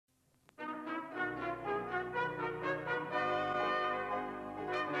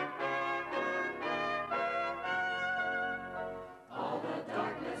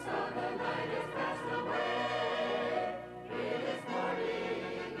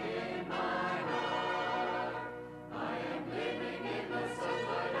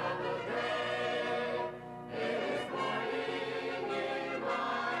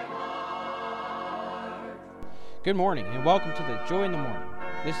Good morning and welcome to the Joy in the Morning.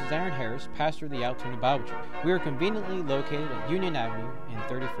 This is Aaron Harris, pastor of the Altoona Bible Church. We are conveniently located at Union Avenue and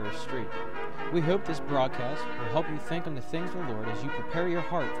 31st Street. We hope this broadcast will help you think on the things of the Lord as you prepare your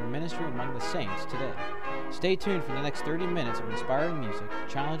heart for ministry among the saints today. Stay tuned for the next 30 minutes of inspiring music,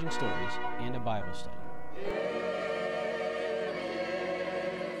 challenging stories, and a Bible study.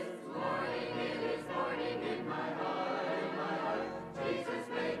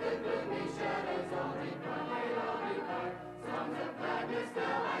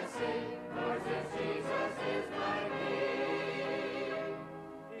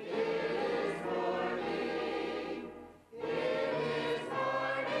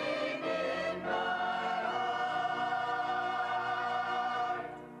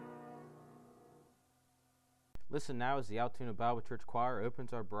 Listen now as the Altoona Bible Church Choir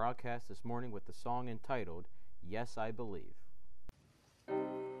opens our broadcast this morning with the song entitled, Yes, I Believe.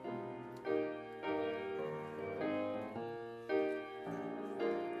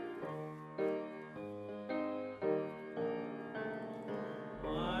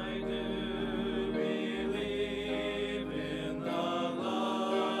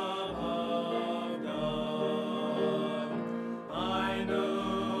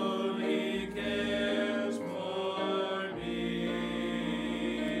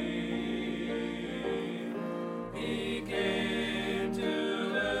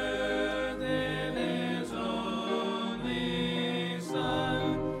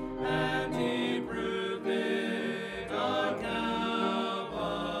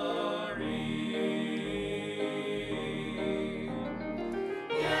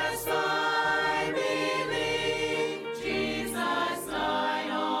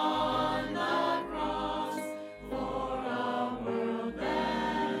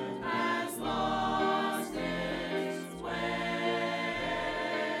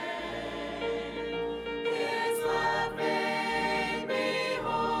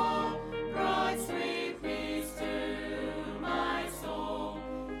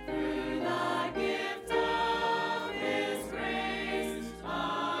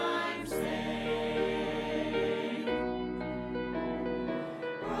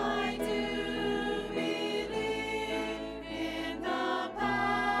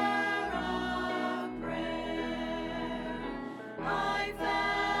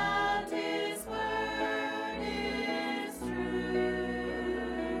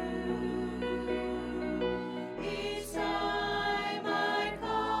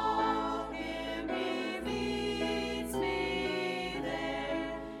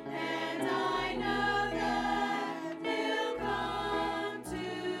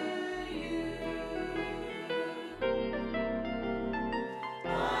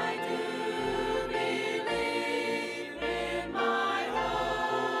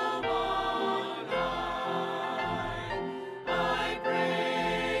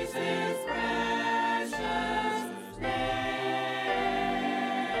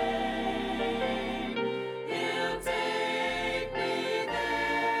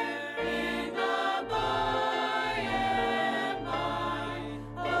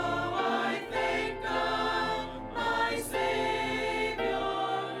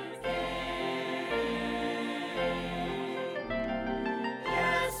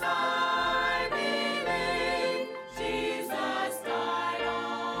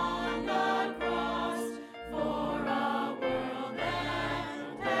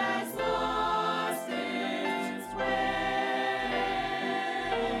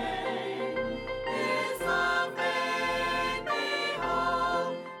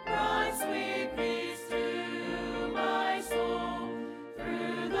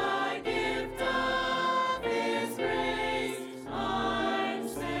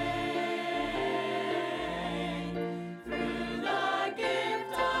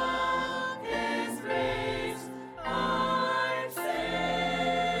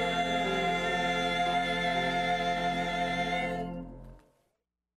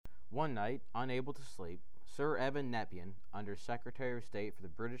 One night, unable to sleep, Sir Evan Nepean, Under Secretary of State for the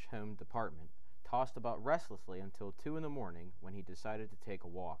British Home Department, tossed about restlessly until 2 in the morning when he decided to take a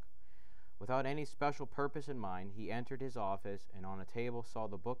walk. Without any special purpose in mind, he entered his office and on a table saw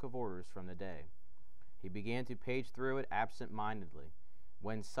the book of orders from the day. He began to page through it absent-mindedly,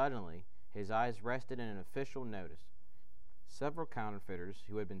 when suddenly his eyes rested in an official notice. Several counterfeiters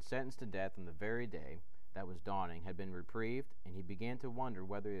who had been sentenced to death on the very day that was dawning had been reprieved, and he began to wonder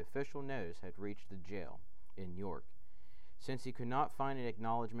whether the official notice had reached the jail in York. Since he could not find an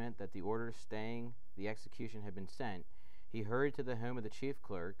acknowledgment that the order staying the execution had been sent, he hurried to the home of the chief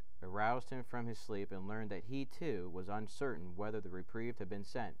clerk, aroused him from his sleep, and learned that he, too, was uncertain whether the reprieve had been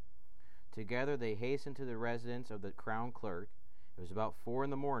sent. Together they hastened to the residence of the crown clerk. It was about 4 in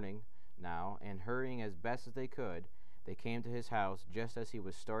the morning now, and hurrying as best as they could, they came to his house just as he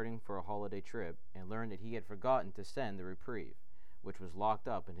was starting for a holiday trip, and learned that he had forgotten to send the reprieve, which was locked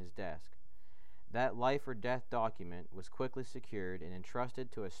up in his desk. That life or death document was quickly secured and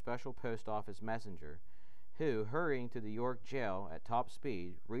entrusted to a special post office messenger, who, hurrying to the York jail at top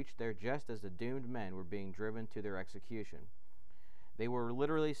speed, reached there just as the doomed men were being driven to their execution. They were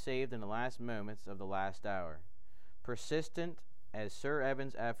literally saved in the last moments of the last hour. Persistent as Sir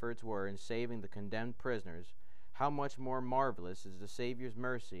Evan's efforts were in saving the condemned prisoners, how much more marvelous is the Savior's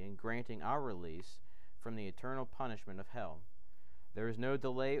mercy in granting our release from the eternal punishment of hell. There is no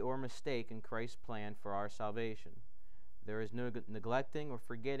delay or mistake in Christ's plan for our salvation. There is no neglecting or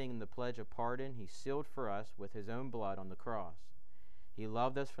forgetting the pledge of pardon he sealed for us with his own blood on the cross. He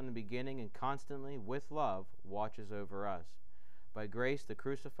loved us from the beginning and constantly, with love, watches over us. By grace, the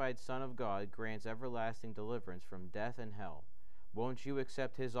crucified Son of God grants everlasting deliverance from death and hell. Won't you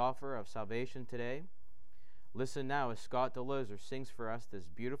accept his offer of salvation today? Listen now as Scott DeLozer sings for us this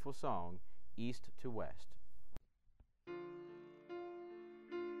beautiful song, East to West.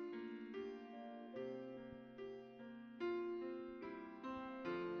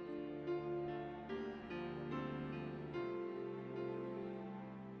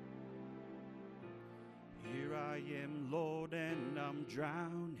 Here I am, Lord, and I'm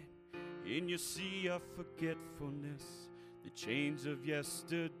drowning in your sea of forgetfulness. The chains of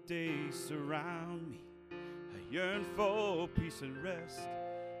yesterday surround me. I yearn for peace and rest.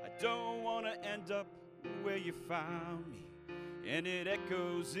 I don't want to end up where you found me, and it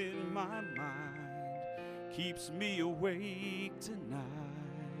echoes in my mind, keeps me awake tonight.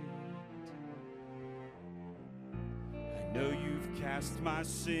 I know you've cast my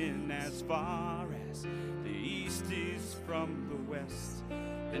sin as far as the east is from the west,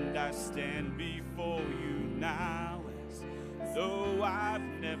 and I stand before you now as though I've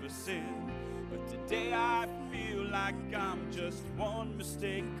never sinned. But today I feel like I'm just one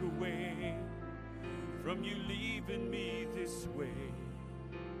mistake away from you leaving me this way.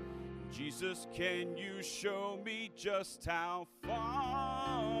 Jesus, can you show me just how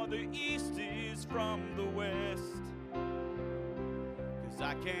far the east is from the west? 'Cause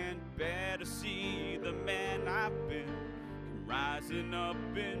I can't bear to see the man I've been rising up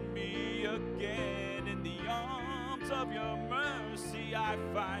in me again. In the arms of your mercy I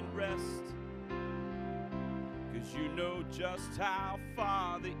find rest, 'cause you know just how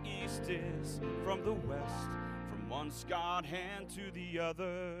far the east is from the west, from one scarred hand to the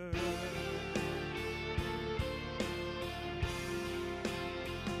other.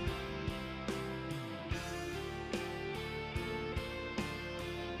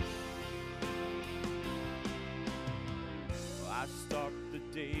 I start the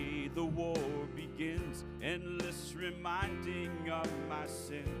day the war begins, endless reminding of my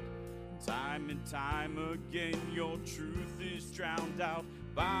sin. Time and time again your truth is drowned out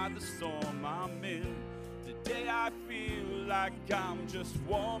by the storm I'm in. Today I feel like I'm just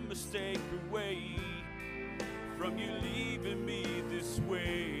one mistake away from you leaving me this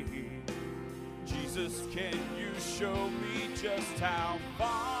way. Jesus, can you show me just how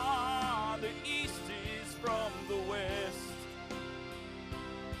far the east is from the west?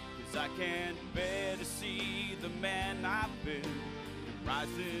 'Cause I can't bear to see the man I've been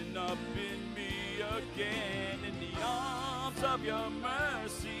rising up in me again. In the arms of your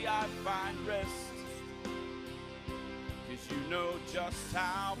mercy I find rest, 'cause you know just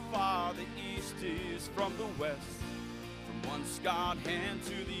how far the east is from the west, from one scarred hand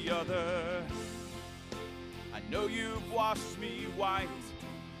to the other. I know you've washed me white,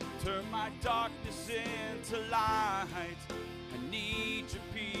 turned my darkness into light. I need your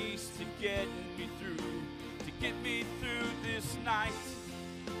peace to get me through this night.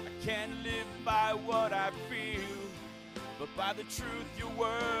 I can't live by what I feel, but by the truth your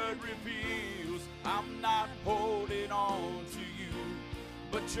word reveals. I'm not holding on to you,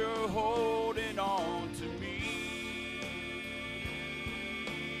 but you're holding on to me.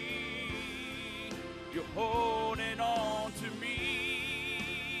 You're holding on to me.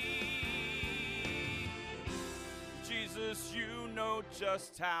 Jesus, you know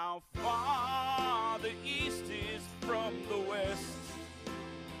just how far the east is from the west.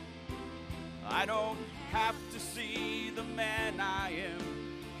 I don't have to see the man I am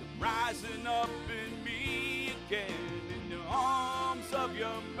come rising up in me again. In the arms of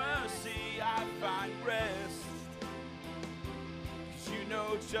your mercy I find rest, 'cause you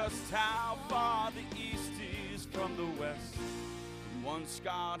know just how far the east is from the west, from one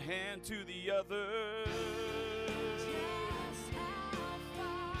scarred hand to the other.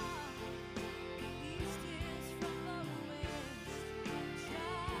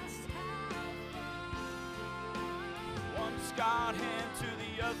 God hand to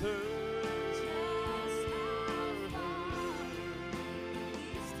the other.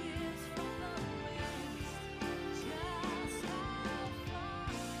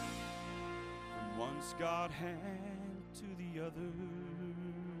 From one scarred hand to the other.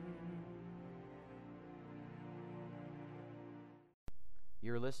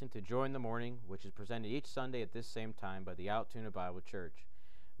 You're listening to Joy in the Morning, which is presented each Sunday at this same time by the Altoona Bible Church.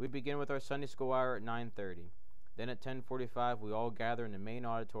 We begin with our Sunday school hour at 9:30. Then at 10:45, we all gather in the main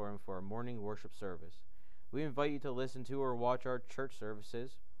auditorium for our morning worship service. We invite you to listen to or watch our church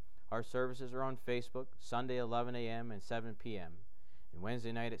services. Our services are on Facebook, Sunday 11 a.m. and 7 p.m., and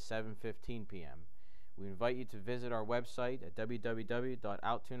Wednesday night at 7:15 p.m. We invite you to visit our website at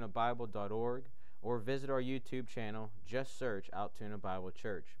www.altoonabible.org or visit our YouTube channel. Just search Altoona Bible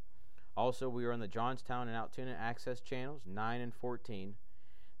Church. Also, we are on the Johnstown and Altoona Access channels 9 and 14.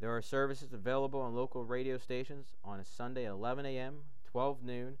 There are services available on local radio stations on a Sunday at 11 a.m., 12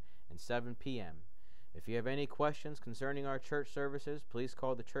 noon, and 7 p.m. If you have any questions concerning our church services, please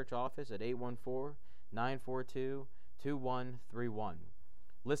call the church office at 814-942-2131.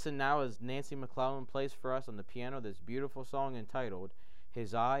 Listen now as Nancy McClellan plays for us on the piano this beautiful song entitled,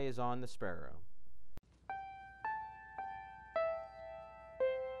 His Eye is on the Sparrow.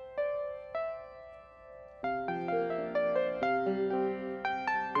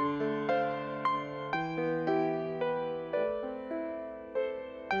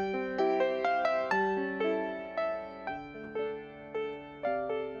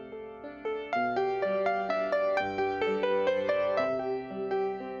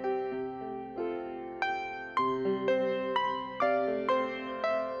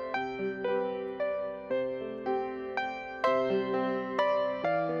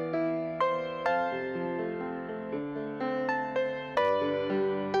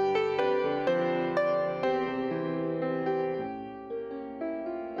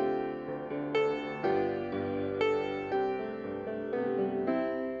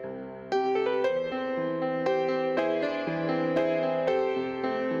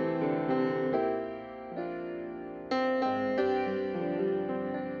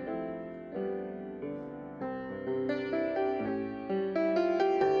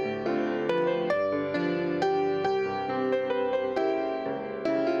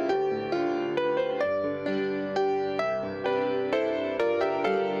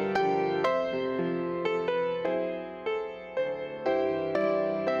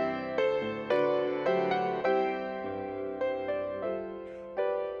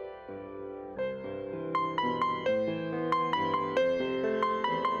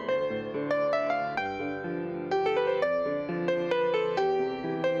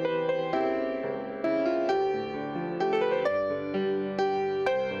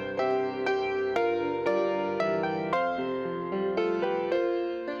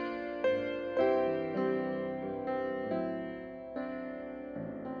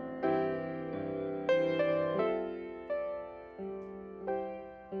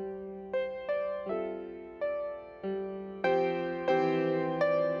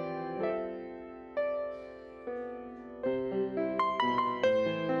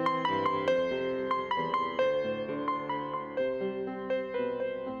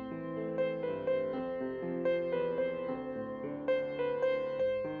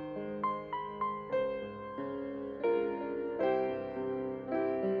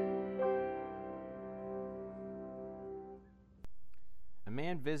 A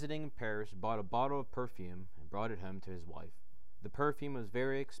man visiting in Paris bought a bottle of perfume and brought it home to his wife. The perfume was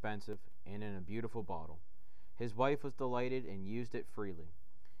very expensive and in a beautiful bottle. His wife was delighted and used it freely.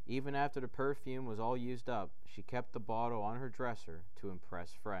 Even after the perfume was all used up, she kept the bottle on her dresser to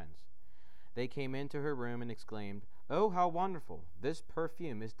impress friends. They came into her room and exclaimed, "Oh, how wonderful! This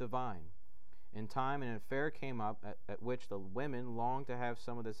perfume is divine." In time, an affair came up at which the women longed to have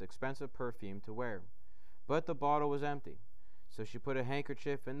some of this expensive perfume to wear. But the bottle was empty, so she put a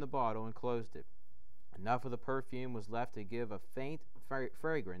handkerchief in the bottle and closed it. Enough of the perfume was left to give a faint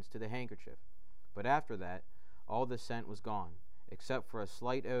fragrance to the handkerchief, but after that, all the scent was gone, except for a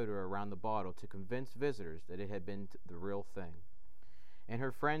slight odor around the bottle to convince visitors that it had been the real thing. And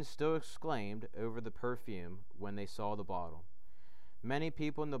her friends still exclaimed over the perfume when they saw the bottle. Many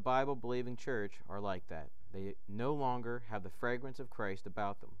people in the Bible-believing church are like that. They no longer have the fragrance of Christ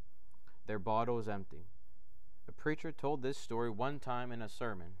about them. Their bottle is empty. A preacher told this story one time in a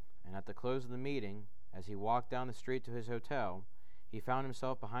sermon, and at the close of the meeting, as he walked down the street to his hotel, he found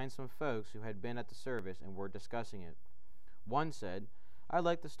himself behind some folks who had been at the service and were discussing it. One said, "I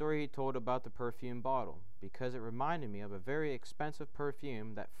like the story he told about the perfume bottle, because it reminded me of a very expensive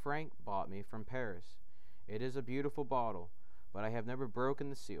perfume that Frank bought me from Paris. It is a beautiful bottle, but I have never broken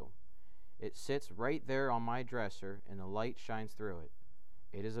the seal. It sits right there on my dresser, and the light shines through it.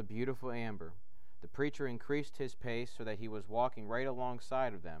 It is a beautiful amber. The preacher increased his pace so that he was walking right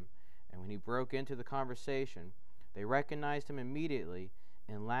alongside of them, and when he broke into the conversation, they recognized him immediately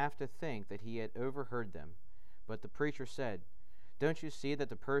and laughed to think that he had overheard them. But the preacher said, "Don't you see that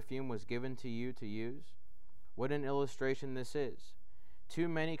the perfume was given to you to use? What an illustration this is! Too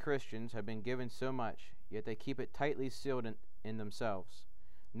many Christians have been given so much, yet they keep it tightly sealed in themselves.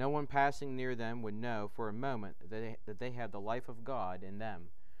 No one passing near them would know for a moment that they have the life of God in them,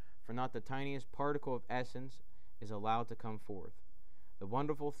 for not the tiniest particle of essence is allowed to come forth. The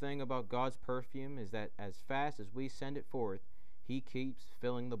wonderful thing about God's perfume is that as fast as we send it forth, He keeps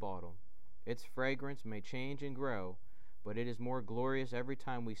filling the bottle. Its fragrance may change and grow, but it is more glorious every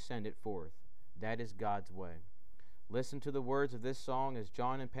time we send it forth. That is God's way." Listen to the words of this song as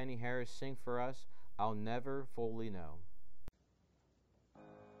John and Penny Harris sing for us, "I'll Never Fully Know."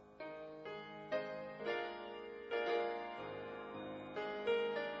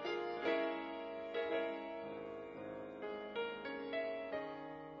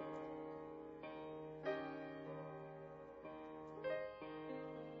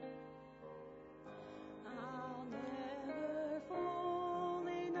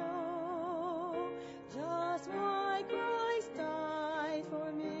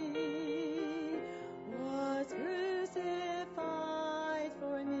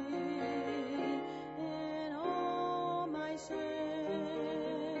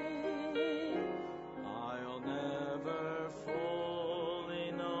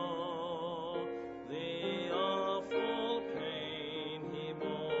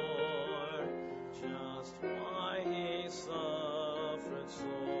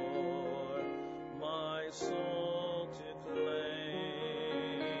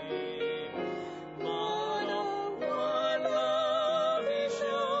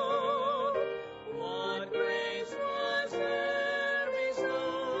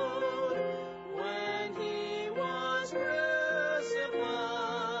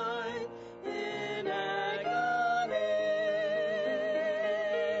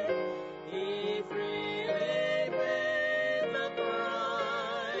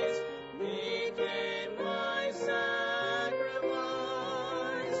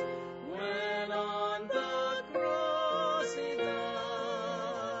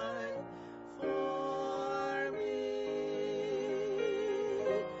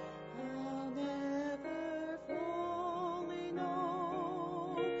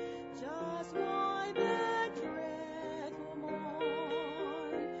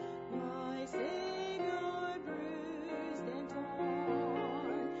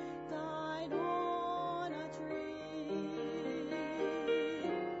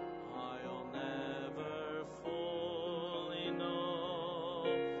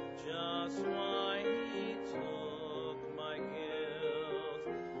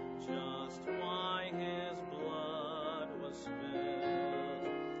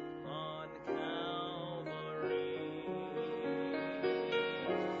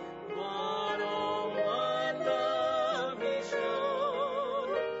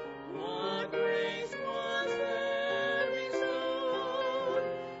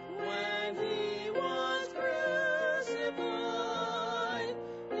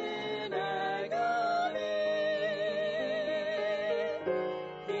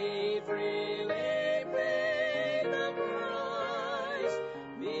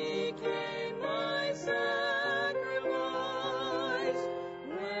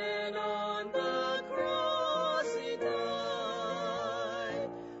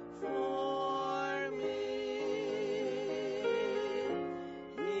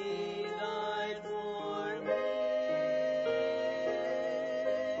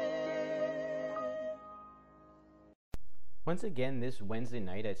 Once again, this Wednesday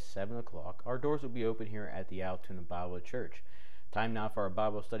night at 7 o'clock, our doors will be open here at the Altoona Bible Church. Time now for our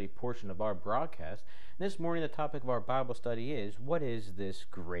Bible study portion of our broadcast. This morning, the topic of our Bible study is, what is this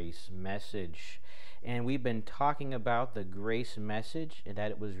grace message? And we've been talking about the grace message and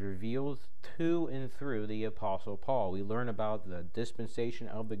that it was revealed to and through the Apostle Paul. We learn about the dispensation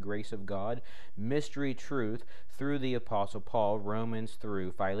of the grace of God, mystery truth through the Apostle Paul, Romans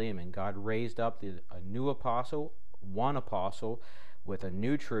through Philemon. God raised up a new apostle, one apostle, with a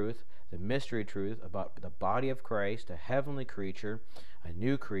new truth, the mystery truth about the body of Christ, a heavenly creature, a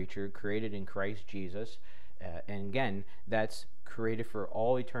new creature created in Christ Jesus. And again, that's created for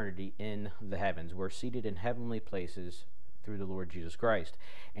all eternity in the heavens. We're seated in heavenly places through the Lord Jesus Christ.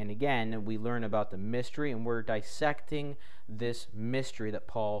 And again, we learn about the mystery, and we're dissecting this mystery that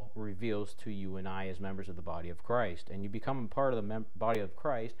Paul reveals to you and I as members of the body of Christ. And you become a part of the body of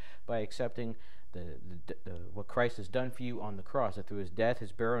Christ by accepting what Christ has done for you on the cross, that through his death,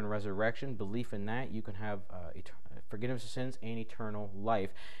 his burial, and resurrection, belief in that, you can have forgiveness of sins and eternal life.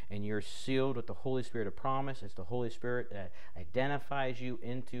 And you're sealed with the Holy Spirit of promise. It's the Holy Spirit that identifies you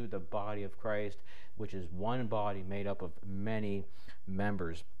into the body of Christ, which is one body made up of many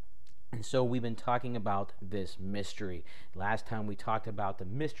members. And so we've been talking about this mystery. Last time we talked about the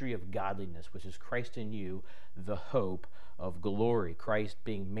mystery of godliness, which is Christ in you, the hope of glory. Christ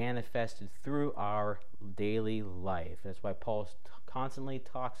being manifested through our daily life. That's why Paul constantly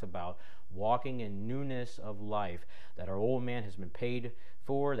talks about walking in newness of life, that our old man has been paid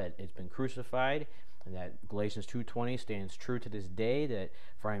for, that it's been crucified, and that Galatians 2:20 stands true to this day, that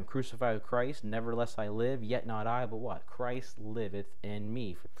for I am crucified with Christ, nevertheless I live, yet not I, but what? Christ liveth in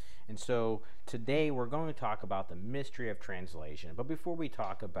me. And so today we're going to talk about the mystery of translation. But before we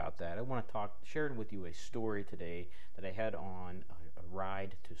talk about that, I want to share with you a story today that I had on a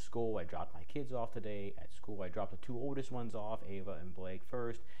ride to school. I dropped my kids off today at school. I dropped the two oldest ones off, Ava and Blake,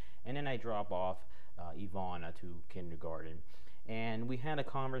 first, and then I drop off Ivana to kindergarten. And we had a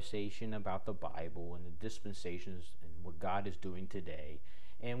conversation about the Bible and the dispensations and what God is doing today.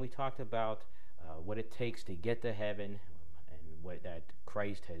 And we talked about what it takes to get to heaven, and that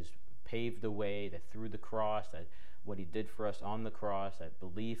Christ has paved the way, that through the cross, that what he did for us on the cross, that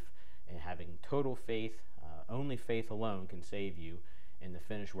belief and having total faith, only faith alone can save you in the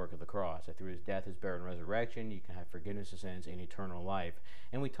finished work of the cross, that through his death, his burial, and resurrection, you can have forgiveness of sins and eternal life.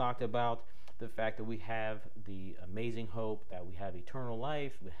 And we talked about the fact that we have the amazing hope that we have eternal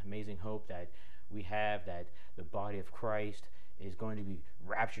life, the amazing hope that we have that the body of Christ is going to be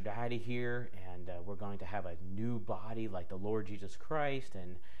raptured out of here, and we're going to have a new body like the Lord Jesus Christ,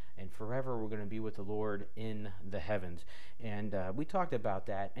 and forever we're going to be with the Lord in the heavens. And we talked about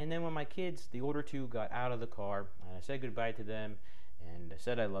that. And then when my kids, the older two, got out of the car, and I said goodbye to them, and I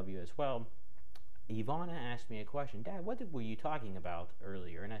said I love you as well, Ivana asked me a question. Dad, what were you talking about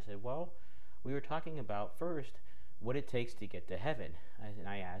earlier? And I said, well, we were talking about first what it takes to get to heaven. And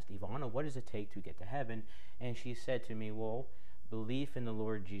I asked Ivana, what does it take to get to heaven? And she said to me, well, belief in the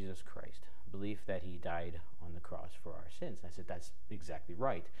Lord Jesus Christ, belief that he died on the cross for our sins. I said, that's exactly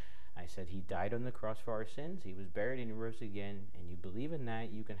right. I said, he died on the cross for our sins, he was buried, and he rose again, and you believe in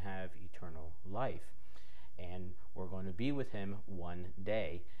that, you can have eternal life. And we're going to be with him one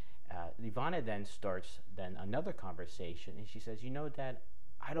day. Ivana then starts another conversation, and she says, you know, Dad,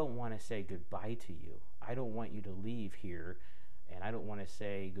 I don't want to say goodbye to you. I don't want you to leave here, and I don't want to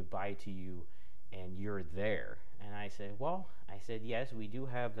say goodbye to you and you're there. And I said, yes, we do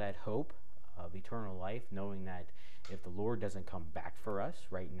have that hope of eternal life, knowing that if the Lord doesn't come back for us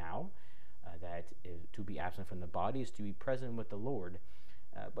right now, to be absent from the body is to be present with the Lord.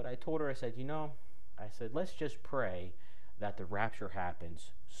 But I told her, I said, let's just pray that the rapture happens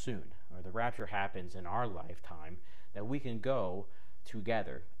soon, or the rapture happens in our lifetime, that we can go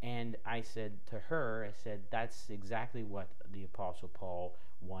together. And I said to her, that's exactly what the Apostle Paul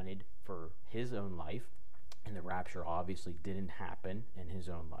wanted for his own life, and the rapture obviously didn't happen in his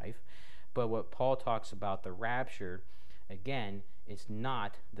own life. But what Paul talks about the rapture, again, it's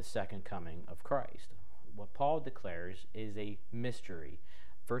not the second coming of Christ. What Paul declares is a mystery.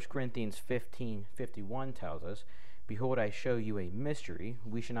 1 Corinthians 15:51 tells us, behold, I show you a mystery.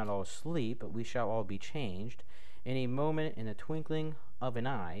 We shall not all sleep, but we shall all be changed in a moment, in the twinkling of an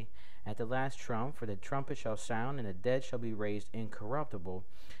eye, at the last trump, for the trumpet shall sound, and the dead shall be raised incorruptible,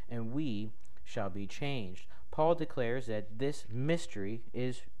 and we shall be changed. Paul declares that this mystery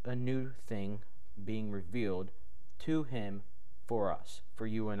is a new thing being revealed to him for us, for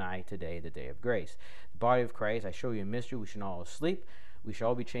you and I today, the day of grace. The body of Christ, I show you a mystery. We shall all sleep. We shall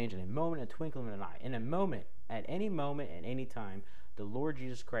all be changed in a moment, a twinkling of an eye. In a moment, at any time, the Lord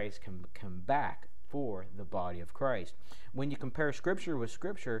Jesus Christ can come back for the body of Christ. When you compare Scripture with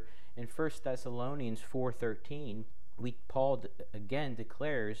Scripture, in 1 Thessalonians 4:13, Paul again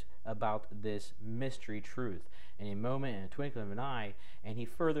declares about this mystery truth in a moment, in a twinkling of an eye, and he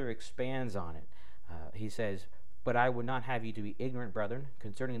further expands on it. He says, but I would not have you to be ignorant, brethren,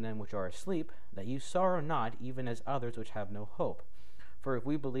 concerning them which are asleep, that you sorrow not, even as others which have no hope. For if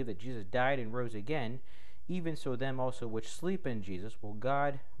we believe that Jesus died and rose again, even so them also which sleep in Jesus will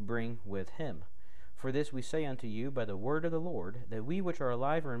God bring with him. For this we say unto you by the word of the Lord, that we which are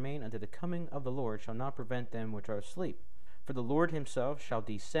alive and remain unto the coming of the Lord shall not prevent them which are asleep. For the Lord himself shall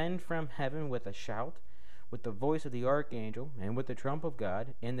descend from heaven with a shout, with the voice of the archangel, and with the trump of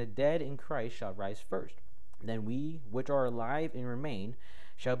God, and the dead in Christ shall rise first. Then we, which are alive and remain,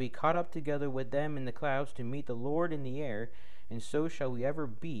 shall be caught up together with them in the clouds to meet the Lord in the air, and so shall we ever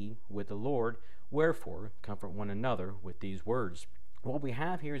be with the Lord. Wherefore, comfort one another with these words. What we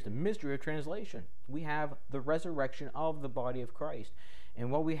have here is the mystery of translation. We have the resurrection of the body of Christ.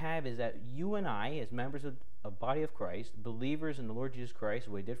 And what we have is that you and I, as members of a body of Christ, believers in the Lord Jesus Christ,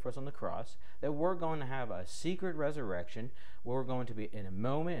 what he did for us on the cross, that we're going to have a secret resurrection where we're going to be in a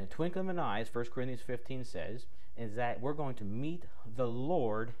moment, in a twinkling of an eye, as 1 Corinthians 15 says, is that we're going to meet the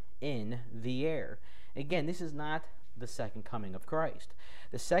Lord in the air. Again, this is not the second coming of Christ.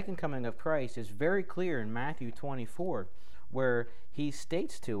 The second coming of Christ is very clear in Matthew 24, where he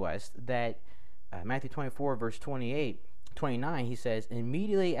states to us that, Matthew 24, verse 29, he says,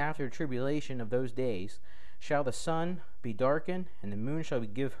 immediately after the tribulation of those days shall the sun be darkened, and the moon shall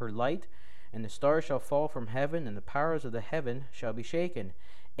give her light, and the stars shall fall from heaven, and the powers of the heaven shall be shaken.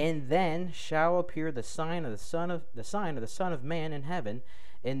 And then shall appear the sign of the Son of Man in heaven,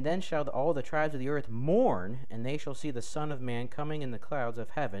 and then shall all the tribes of the earth mourn, and they shall see the Son of Man coming in the clouds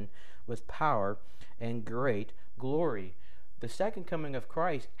of heaven with power and great glory. The second coming of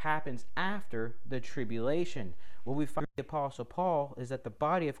Christ happens after the tribulation. What we find with the Apostle Paul is that the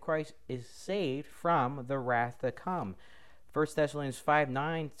body of Christ is saved from the wrath to come. 1 Thessalonians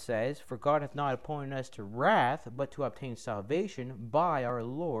 5:9 says, for God hath not appointed us to wrath, but to obtain salvation by our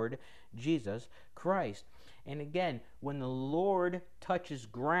Lord Jesus Christ. And again, when the Lord touches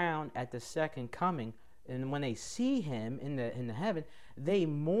ground at the second coming, and when they see him in the heaven, they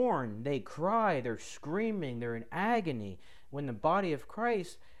mourn, they cry, they're screaming, they're in agony. When the body of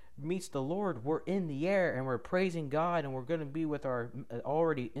Christ meets the Lord, we're in the air and we're praising God, and we're going to be with our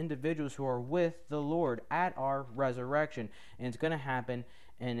already individuals who are with the Lord at our resurrection. And it's going to happen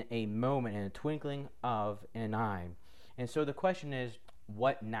in a moment, in a twinkling of an eye. And so the question is,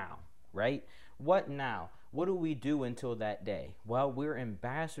 what now, right? What now? What do we do until that day? Well, we're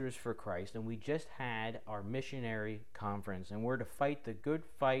ambassadors for Christ, and we just had our missionary conference, and we're to fight the good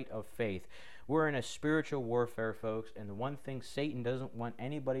fight of faith. We're in a spiritual warfare, folks, and the one thing Satan doesn't want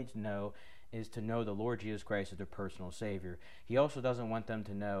anybody to know is to know the Lord Jesus Christ as their personal Savior. He also doesn't want them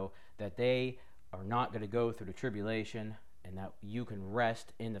to know that they are not going to go through the tribulation, and that you can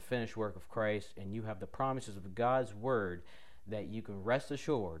rest in the finished work of Christ, and you have the promises of God's Word that you can rest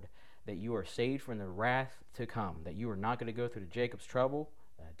assured that you are saved from the wrath to come, that you are not going to go through the Jacob's trouble,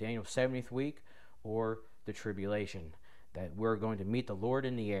 Daniel's 70th week, or the tribulation, that we're going to meet the Lord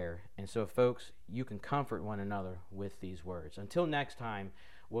in the air. And so, folks, you can comfort one another with these words. Until next time,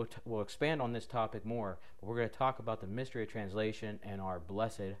 we'll expand on this topic more, but we're going to talk about the mystery of translation and our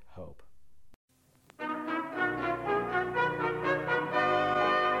blessed hope.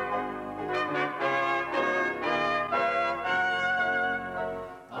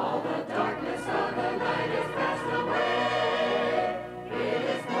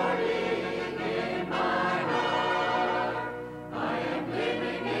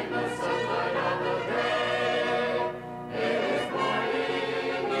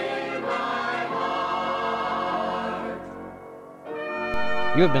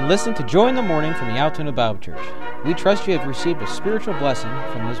 You have been listening to Joy in the Morning from the Altoona Bible Church. We trust you have received a spiritual blessing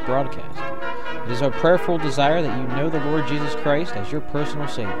from this broadcast. It is our prayerful desire that you know the Lord Jesus Christ as your personal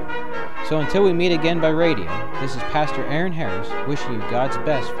Savior. So until we meet again by radio, this is Pastor Aaron Harris wishing you God's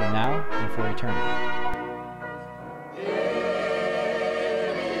best for now and for eternity.